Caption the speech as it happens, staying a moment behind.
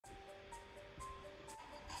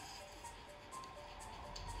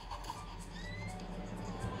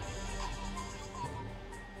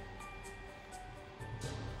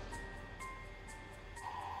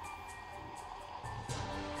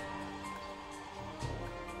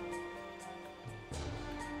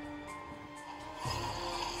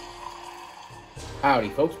Howdy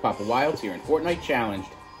folks, PapaWilds here in Fortnite Challenged,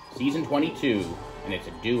 Season 22, and it's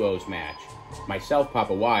a duos match. Myself,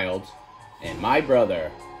 PapaWilds, and my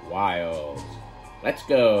brother, Wilds. Let's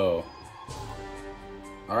go!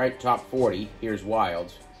 Alright, top 40, here's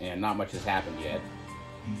Wilds, and not much has happened yet.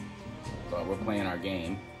 But we're playing our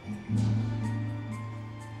game.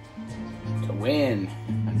 To win!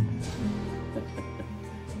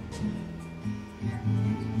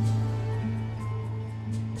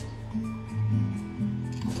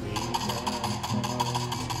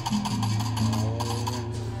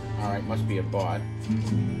 Alright, must be a bot.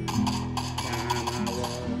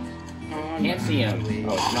 Can't see him.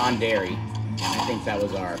 Oh, it's non-dairy. And I think that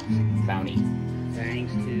was our bounty.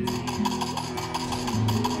 Thanks to you.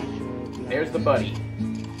 There's the buddy.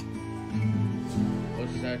 For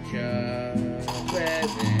such a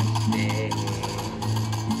pleasant day.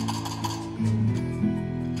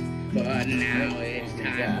 But now it's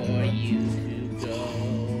time for you to go.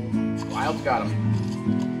 Wild's got him.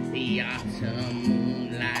 The autumn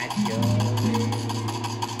moonlight your way.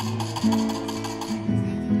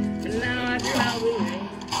 But now I smell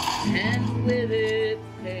relief, and with it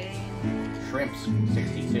pain. Shrimps,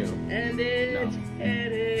 62. And it's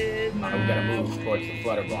headed my we gotta move towards the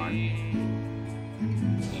flutter barn.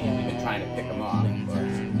 And we've been trying to pick him off, but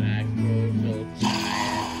it's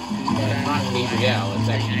not Gabrielle, it's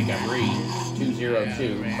actually Gabri.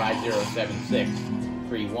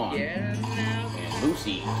 202-5076-31. And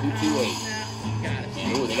Lucy, 228.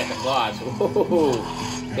 And ooh, they got the claws.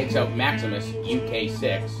 Ooh, takes out Maximus,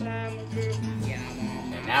 UK6.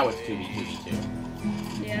 And now it's 2v2v2.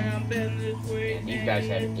 And these guys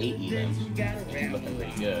have 8 elims. He's looking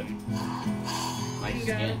pretty good. Nice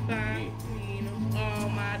skin. I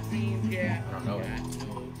don't know.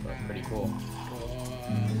 That's pretty cool.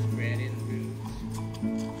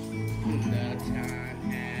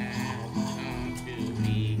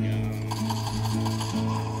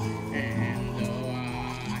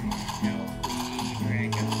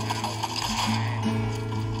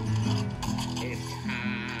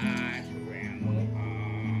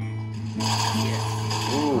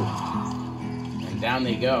 Ooh. And down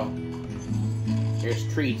they go. Here's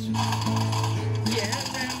Treats.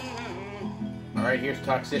 Alright, here's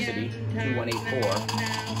Toxicity. 2184.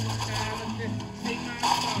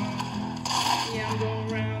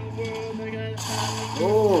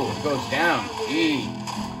 Oh, it goes down. Gee.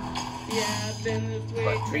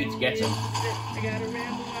 But Treats gets him.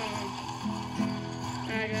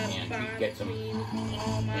 And Treats gets him.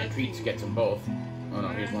 And Treats gets them both. Oh no,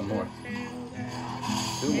 here's one more.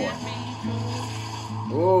 2 more.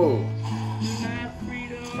 Ooh.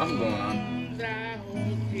 Something going on.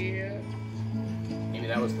 Maybe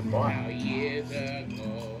that was the bot.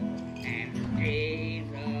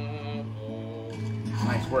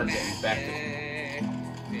 Nice work getting back to...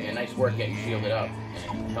 Yeah, nice work getting shielded up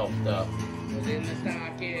and healthed up.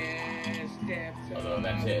 Although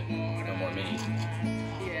that's it. No more minis.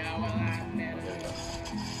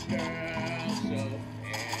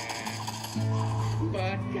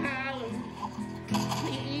 But Colin,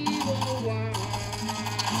 the evil one,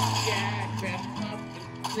 got crept up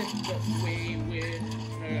and slipped away with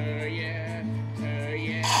her, yeah, her,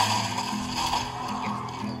 yeah.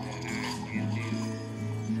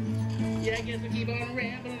 I guess I keep on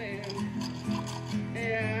rambling.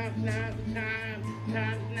 Yeah, now's the time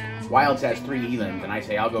is now. Wilds has 3 elims, and I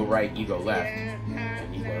say, I'll go right, you go left.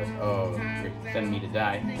 And he goes, oh, you're sending me to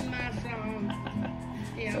die.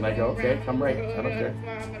 And I go, okay, come right. I don't care.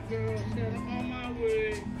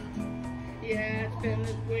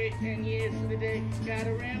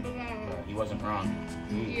 He wasn't wrong.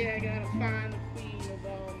 Yeah, I gotta find the queen of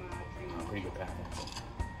all my dreams. Pretty good pack.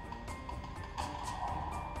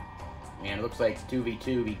 And it looks like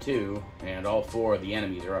 2v2v2, and all 4 of the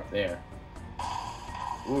enemies are up there.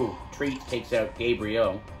 Ooh, Treats takes out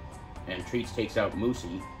Gabrielle, and Treats takes out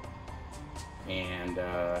Moosey. And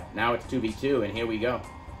now it's 2v2, and here we go.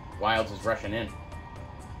 Wilds is rushing in.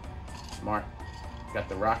 Smart. Got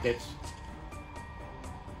the rockets.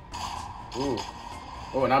 Ooh.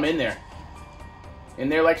 Oh, and I'm in there. In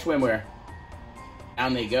there like swimwear.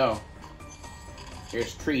 Down they go.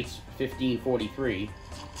 Here's Treats, 1543.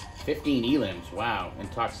 15 elims, wow.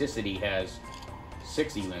 And Toxicity has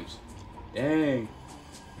 6 elims. Dang.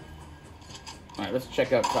 Alright, let's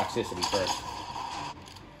check out Toxicity first.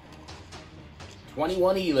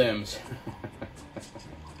 21 elims.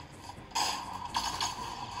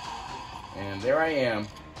 And there I am.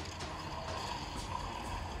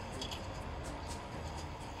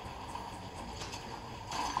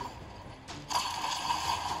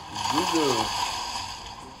 GaGooo.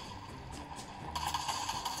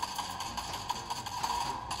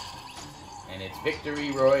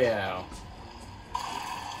 Victory Royale.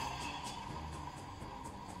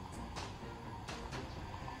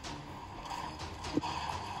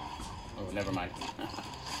 Oh, never mind.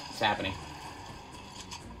 It's happening.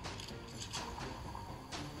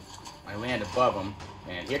 I land above him,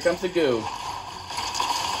 and here comes the goo.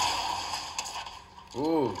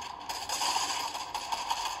 Ooh.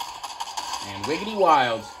 And Wiggity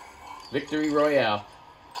Wilds. Victory Royale.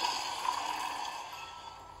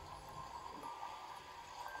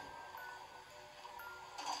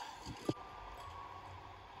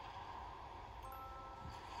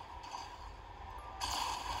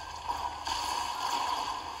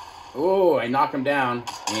 Ooh, I knock him down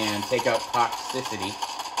and take out Toxicity.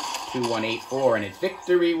 2184, and it's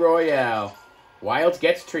Victory Royale. Wilds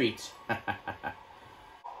gets treats.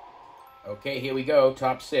 Okay, here we go,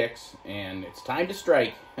 top 6, and it's time to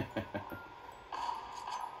strike.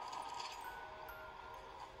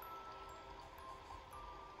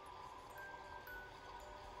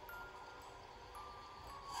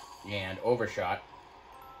 And overshot,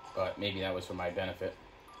 but maybe that was for my benefit.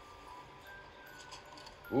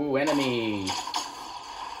 Ooh, enemy!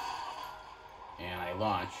 And I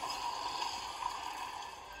launch.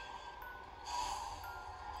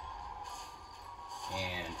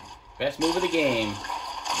 And best move of the game,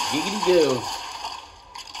 Giggity Goo.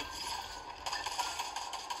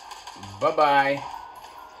 Bye-bye.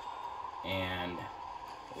 And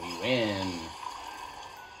we win.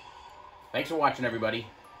 Thanks for watching, everybody.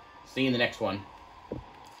 See you in the next one.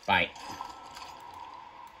 Bye.